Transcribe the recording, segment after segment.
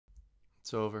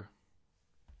It's over.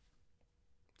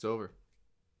 It's over.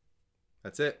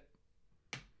 That's it.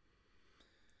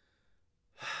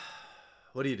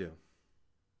 What do you do?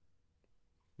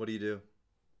 What do you do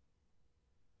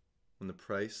when the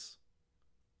price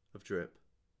of drip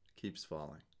keeps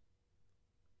falling?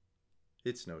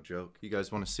 It's no joke. You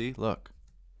guys want to see? Look.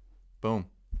 Boom.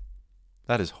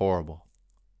 That is horrible.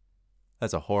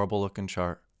 That's a horrible looking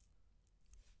chart.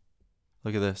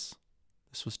 Look at this.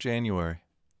 This was January.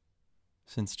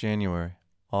 Since January,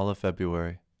 all of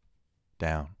February,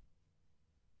 down,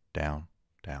 down,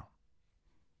 down.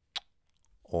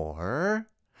 Or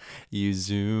you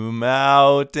zoom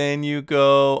out and you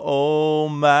go, oh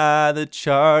my, the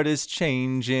chart is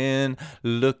changing.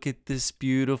 Look at this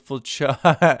beautiful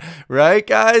chart. Right,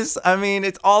 guys? I mean,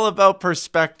 it's all about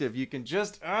perspective. You can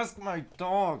just ask my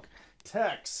dog,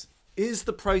 Tex, is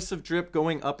the price of drip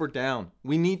going up or down?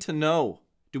 We need to know.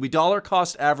 Do we dollar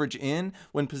cost average in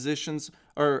when positions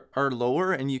are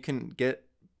lower and you can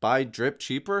buy drip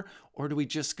cheaper? Or do we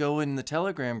just go in the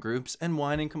Telegram groups and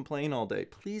whine and complain all day?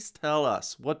 Please tell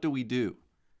us, what do we do?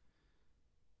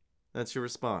 That's your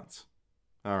response.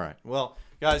 All right. Well,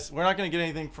 guys, we're not going to get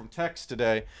anything from Tex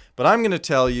today, but I'm going to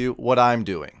tell you what I'm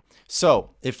doing. So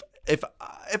if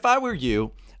I were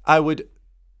you, I would,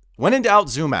 when in doubt,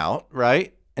 zoom out,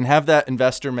 right? And have that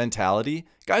investor mentality.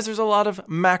 Guys, there's a lot of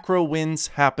macro wins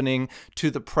happening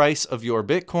to the price of your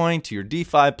Bitcoin, to your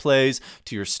DeFi plays,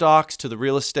 to your stocks, to the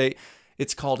real estate.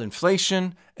 It's called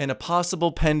inflation and a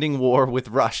possible pending war with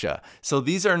Russia. So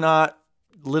these are not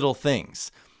little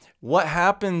things. What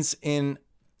happens when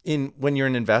you're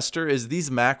an investor is these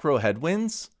macro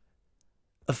headwinds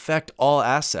affect all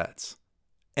assets.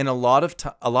 And a lot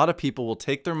of people will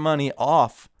take their money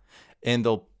off and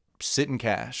they'll sit in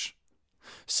cash.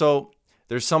 So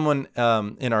there's someone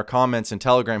in our comments in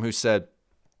Telegram who said,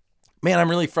 man, I'm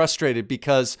really frustrated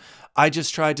because I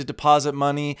just tried to deposit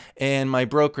money and my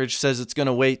brokerage says it's going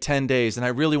to wait 10 days and I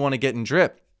really want to get in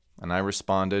drip. And I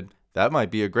responded, that might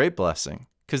be a great blessing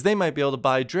because they might be able to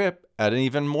buy drip at an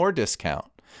even more discount.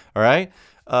 All right.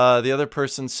 The other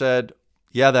person said,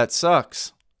 yeah, that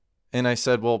sucks. And I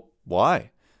said, well,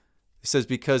 why? He says,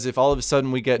 because if all of a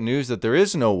sudden we get news that there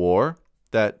is no war,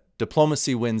 that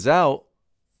diplomacy wins out,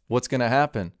 what's going to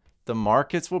happen? The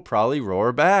markets will probably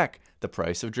roar back. The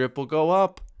price of drip will go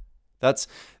up. That's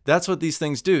what these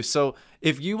things do. So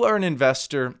if you are an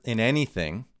investor in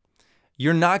anything,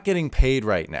 you're not getting paid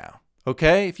right now.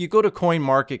 Okay? If you go to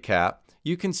CoinMarketCap,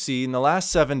 you can see in the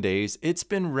last 7 days, it's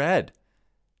been red.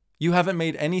 You haven't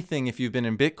made anything if you've been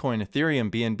in Bitcoin, Ethereum,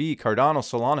 BNB, Cardano,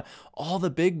 Solana, all the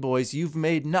big boys, you've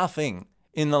made nothing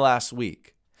in the last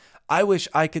week. I wish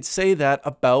I could say that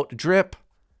about drip.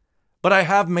 But I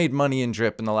have made money in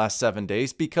drip in the last 7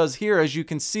 days because here, as you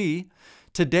can see,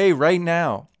 today, right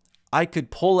now, I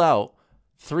could pull out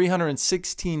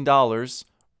 $316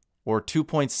 or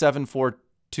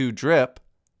 2.742 drip.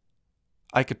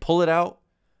 I could pull it out,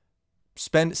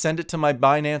 send it to my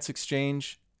Binance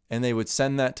exchange, and they would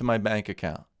send that to my bank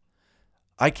account.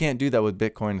 I can't do that with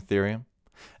Bitcoin, Ethereum.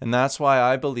 And that's why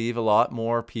I believe a lot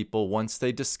more people, once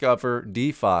they discover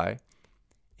DeFi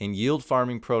and yield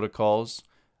farming protocols,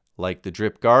 like the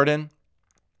Drip Garden,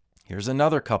 here's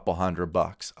another couple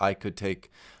 $100. I could take,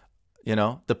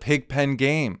 the Pig Pen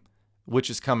game,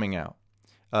 which is coming out.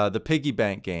 The Piggy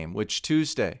Bank game, which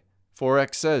Tuesday,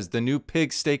 Forex says the new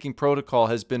pig staking protocol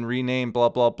has been renamed, blah,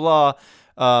 blah, blah.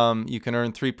 You can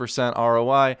earn 3%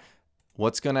 ROI.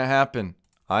 What's going to happen?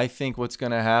 I think what's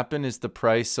going to happen is the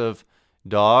price of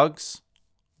dogs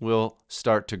will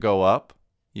start to go up.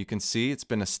 You can see it's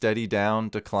been a steady down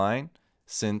decline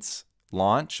since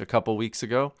launch a couple weeks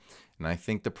ago, and I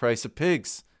think the price of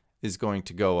pigs is going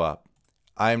to go up.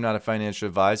 I am not a financial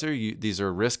advisor. These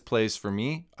are risk plays for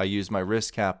me. I use my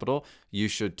risk capital. You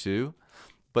should too.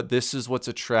 But this is what's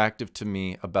attractive to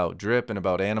me about drip and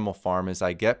about Animal Farm is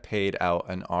I get paid out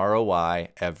an ROI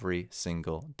every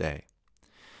single day.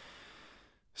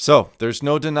 So there's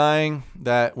no denying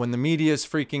that when the media is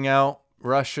freaking out,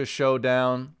 Russia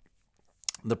showdown,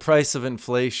 the price of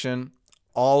inflation,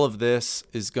 all of this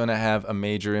is going to have a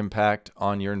major impact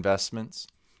on your investments.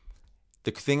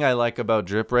 The thing I like about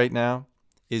drip right now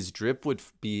is drip would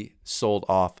be sold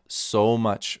off so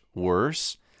much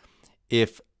worse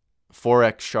if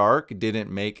Forex Shark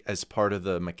didn't make, as part of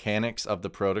the mechanics of the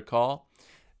protocol,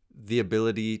 the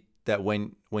ability that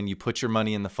when you put your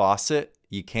money in the faucet,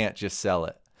 you can't just sell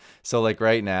it. So like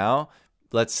right now,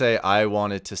 let's say I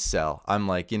wanted to sell. I'm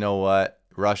like, you know what?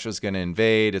 Russia's going to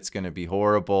invade. It's going to be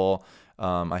horrible.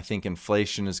 I think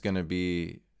inflation is going to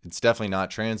be, it's definitely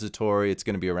not transitory. It's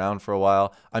going to be around for a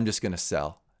while. I'm just going to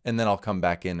sell. And then I'll come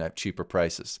back in at cheaper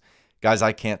prices. Guys,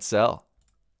 I can't sell.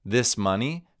 this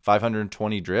money,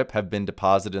 520 drip, have been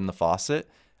deposited in the faucet,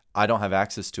 I don't have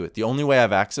access to it. The only way I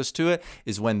have access to it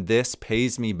is when this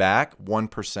pays me back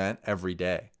 1% every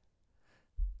day.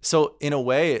 So in a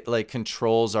way, it like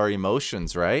controls our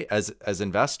emotions, right? As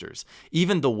investors.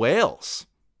 Even the whales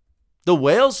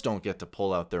don't get to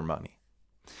pull out their money.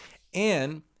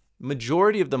 And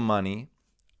majority of the money,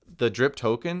 the drip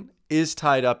token, is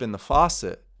tied up in the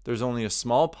faucet. There's only a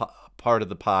small part of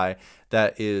the pie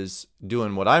that is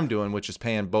doing what I'm doing, which is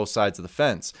paying both sides of the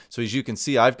fence. So as you can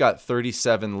see, I've got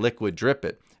 37 liquid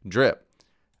drip.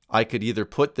 I could either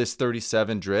put this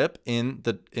 37 drip in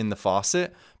the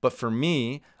faucet, but for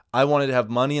me, I wanted to have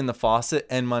money in the faucet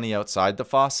and money outside the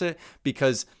faucet,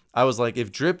 because I was like,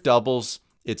 if drip doubles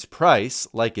its price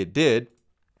like it did,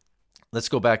 let's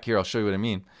go back here. I'll show you what I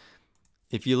mean.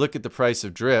 If you look at the price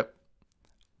of drip,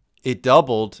 it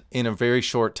doubled in a very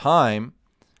short time.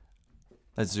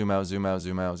 Let's zoom out, zoom out,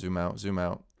 zoom out, zoom out, zoom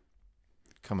out.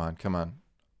 Come on, come on.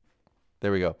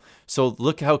 There we go. So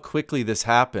look how quickly this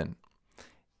happened.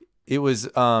 It was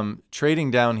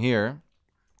trading down here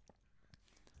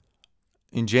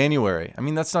in January. I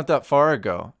mean, that's not that far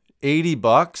ago.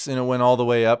 $80 and it went all the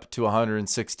way up to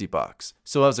 $160.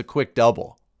 So that was a quick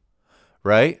double,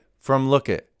 right? From look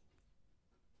at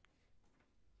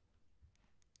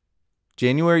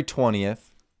January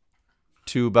 20th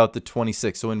to about the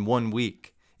 26th. So in 1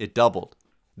 week, it doubled.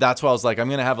 That's why I was like, I'm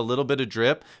going to have a little bit of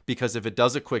drip, because if it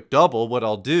does a quick double, what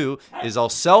I'll do is I'll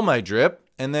sell my drip,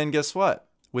 and then guess what?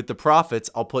 With the profits,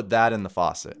 I'll put that in the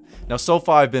faucet. Now, so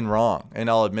far I've been wrong, and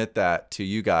I'll admit that to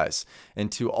you guys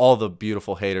and to all the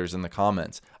beautiful haters in the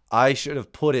comments. I should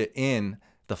have put it in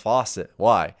the faucet.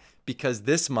 Why? Because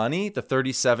this money, the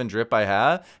 37 drip I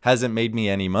have, hasn't made me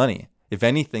any money. If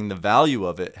anything, the value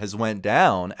of it has went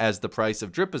down as the price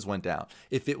of drip has went down.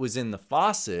 If it was in the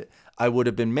faucet, I would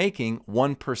have been making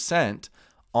 1%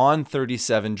 on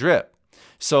 37 drip.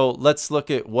 So let's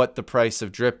look at what the price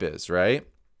of drip is, right?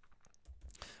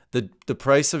 The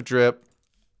price of drip,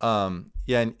 and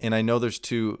I know there's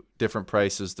two different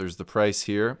prices. There's the price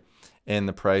here and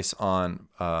the price on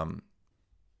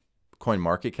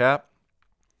CoinMarketCap.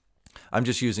 I'm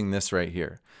just using this right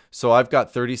here. So I've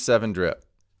got 37 drip.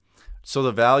 So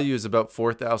the value is about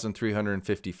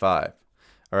 4,355.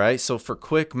 All right. So for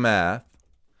quick math,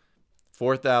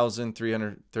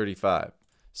 4,335.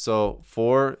 So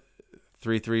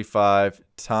 4,335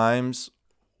 times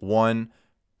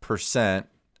 1%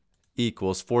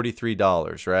 equals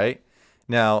 $43, right?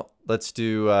 Now let's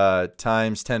do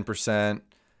times 10%.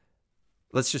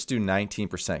 Let's just do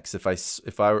 19%, because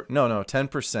if I were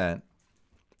 10%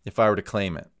 if I were to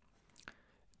claim it.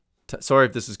 Sorry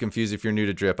if this is confusing if you're new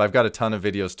to drip. I've got a ton of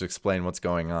videos to explain what's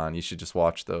going on. You should just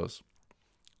watch those.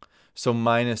 So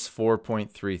minus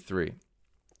 4.33.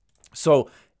 So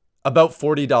about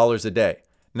 $40 a day.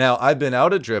 Now I've been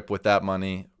out of drip with that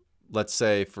money, let's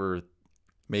say for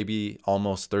maybe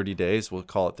almost 30 days. We'll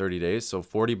call it 30 days. So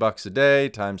 $40 a day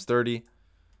times 30.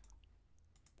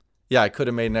 Yeah, I could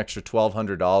have made an extra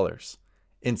 $1,200.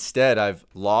 Instead, I've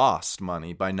lost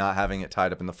money by not having it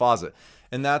tied up in the faucet.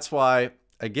 And that's why,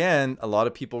 again, a lot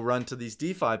of people run to these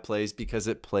DeFi plays, because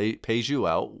it pays you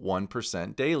out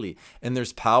 1% daily. And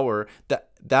there's power.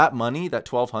 That money, that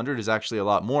 $1,200, is actually a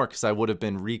lot more, because I would have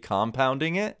been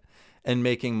recompounding it and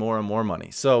making more and more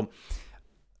money. So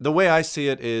the way I see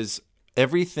it is,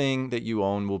 everything that you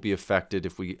own will be affected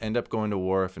if we end up going to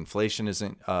war, if inflation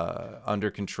isn't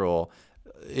under control.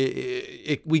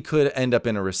 We could end up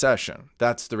in a recession.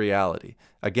 That's the reality.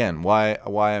 Again, why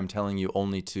I'm telling you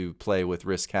only to play with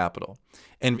risk capital.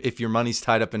 And if your money's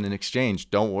tied up in an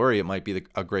exchange, don't worry, it might be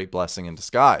a great blessing in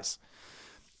disguise.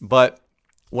 But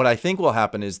what I think will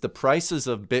happen is the prices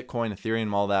of Bitcoin,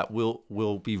 Ethereum, all that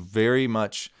will be very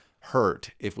much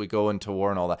hurt if we go into war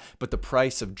and all that. But the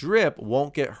price of drip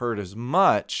won't get hurt as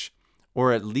much,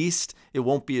 or at least it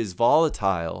won't be as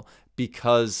volatile,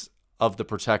 because of the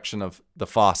protection of the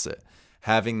faucet,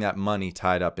 having that money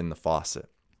tied up in the faucet.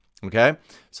 Okay,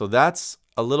 so that's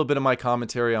a little bit of my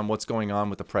commentary on what's going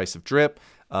on with the price of drip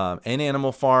and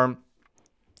Animal Farm.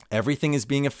 Everything is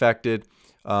being affected.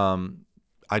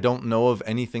 I don't know of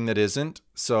anything that isn't.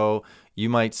 So you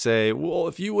might say, well,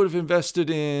 if you would have invested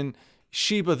in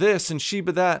Shiba this and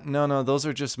Shiba that. No, those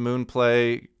are just moon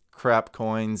play crap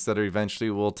coins that are eventually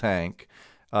will tank.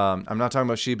 I'm not talking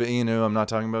about Shiba Inu. I'm not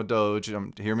talking about Doge.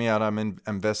 Hear me out. I'm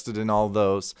invested in all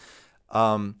those.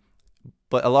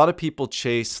 But a lot of people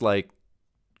chase like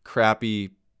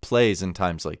crappy plays in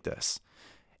times like this,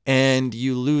 and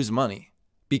you lose money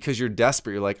because you're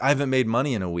desperate. You're like, I haven't made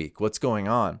money in a week. What's going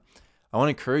on? I want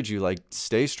to encourage you, like,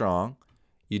 stay strong.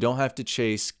 You don't have to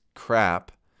chase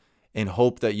crap. and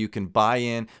hope that you can buy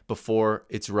in before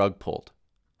it's rug pulled.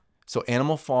 So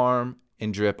Animal Farm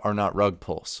and Drip are not rug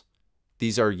pulls.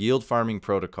 These are yield farming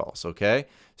protocols, okay?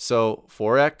 So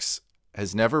Forex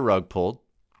has never rug pulled.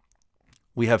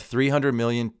 We have 300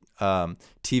 million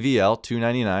TVL,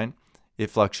 299. It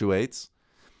fluctuates.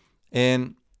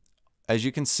 And as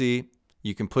you can see,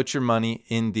 you can put your money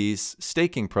in these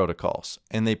staking protocols,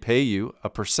 and they pay you a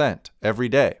 % every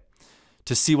day.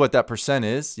 To see what that %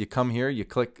 is, you come here, you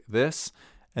click this,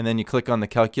 and then you click on the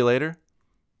calculator.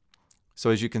 So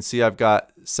as you can see, I've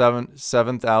got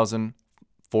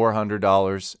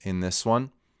 $7,400 in this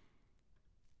one.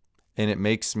 And it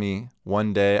makes me,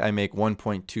 one day, I make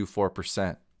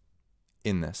 1.24%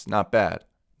 in this. Not bad.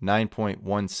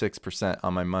 9.16%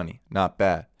 on my money. Not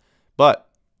bad. But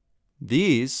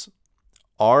these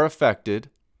are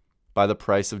affected by the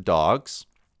price of dogs,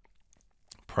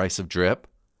 price of drip.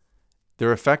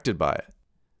 They're affected by it.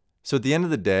 So at the end of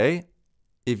the day,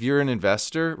 if you're an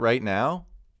investor right now,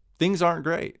 things aren't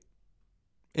great.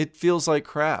 It feels like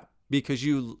crap because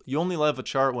you only love a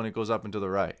chart when it goes up and to the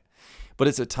right. But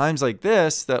it's at times like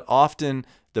this that often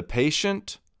the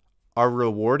patient are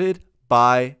rewarded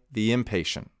by the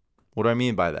impatient. What do I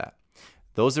mean by that?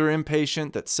 Those that are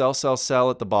impatient, that sell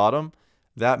at the bottom,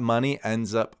 that money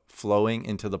ends up flowing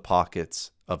into the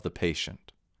pockets of the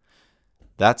patient.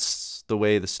 That's the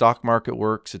way the stock market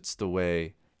works. It's the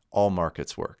way all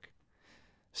markets work.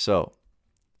 So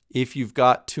if you've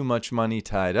got too much money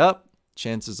tied up,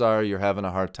 chances are you're having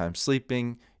a hard time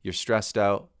sleeping, you're stressed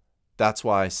out. That's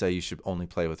why I say you should only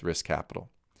play with risk capital.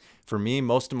 For me,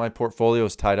 most of my portfolio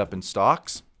is tied up in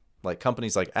stocks, like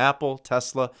companies like Apple,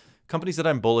 Tesla, companies that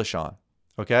I'm bullish on,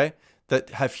 okay,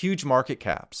 that have huge market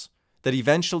caps, that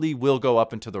eventually will go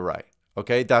up and to the right,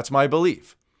 okay? That's my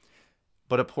belief.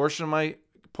 But a portion of my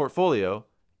portfolio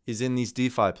is in these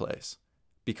DeFi plays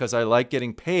because I like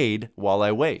getting paid while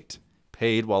I wait.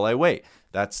 Paid while I wait.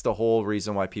 That's the whole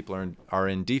reason why people are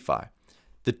in DeFi.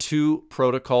 The two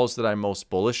protocols that I'm most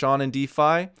bullish on in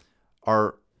DeFi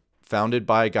are founded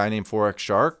by a guy named Forex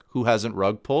Shark who hasn't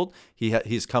rug pulled.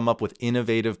 He's come up with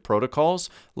innovative protocols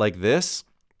like this.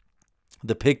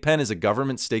 The Pigpen is a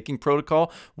government staking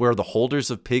protocol where the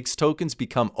holders of Pigs tokens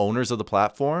become owners of the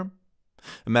platform.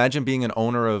 Imagine being an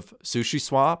owner of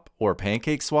SushiSwap or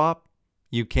PancakeSwap.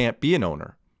 You can't be an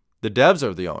owner. The devs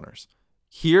are the owners.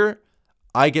 Here,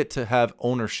 I get to have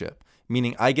ownership,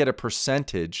 meaning I get a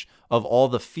percentage of all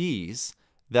the fees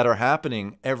that are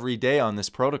happening every day on this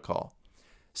protocol.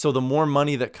 So the more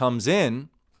money that comes in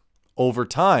over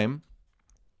time,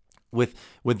 with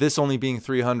this only being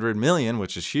 300 million,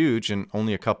 which is huge in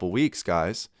only a couple weeks,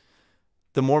 guys,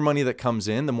 the more money that comes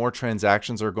in, the more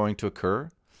transactions are going to occur.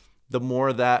 The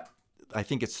more that, I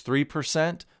think it's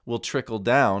 3%, will trickle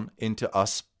down into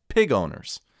us pig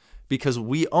owners because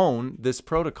we own this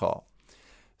protocol.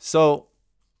 So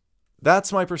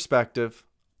that's my perspective.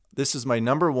 This is my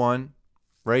number one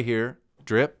right here,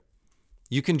 Drip.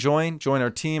 You can join our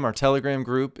team. Our Telegram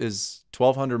group is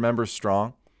 1,200 members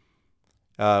strong.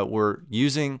 We're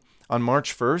using, on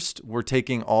March 1st, we're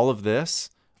taking all of this,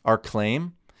 our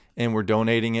claim, and we're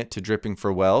donating it to Dripping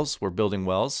for Wells. We're building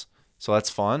wells. So that's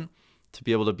fun to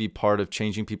be able to be part of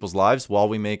changing people's lives while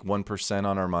we make 1%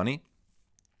 on our money.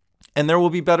 And there will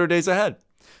be better days ahead.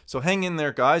 So hang in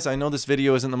there, guys. I know this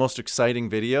video isn't the most exciting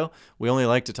video. We only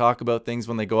like to talk about things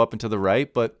when they go up and to the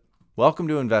right, but welcome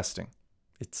to investing.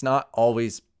 It's not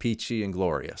always peachy and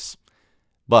glorious.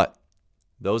 But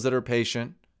those that are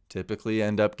patient typically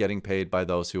end up getting paid by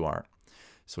those who aren't.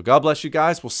 So God bless you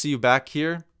guys. We'll see you back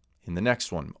here in the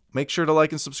next one. Make sure to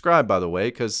like and subscribe, by the way,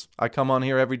 because I come on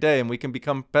here every day and we can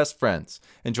become best friends.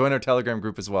 And join our Telegram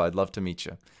group as well. I'd love to meet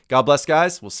you. God bless,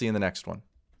 guys. We'll see you in the next one.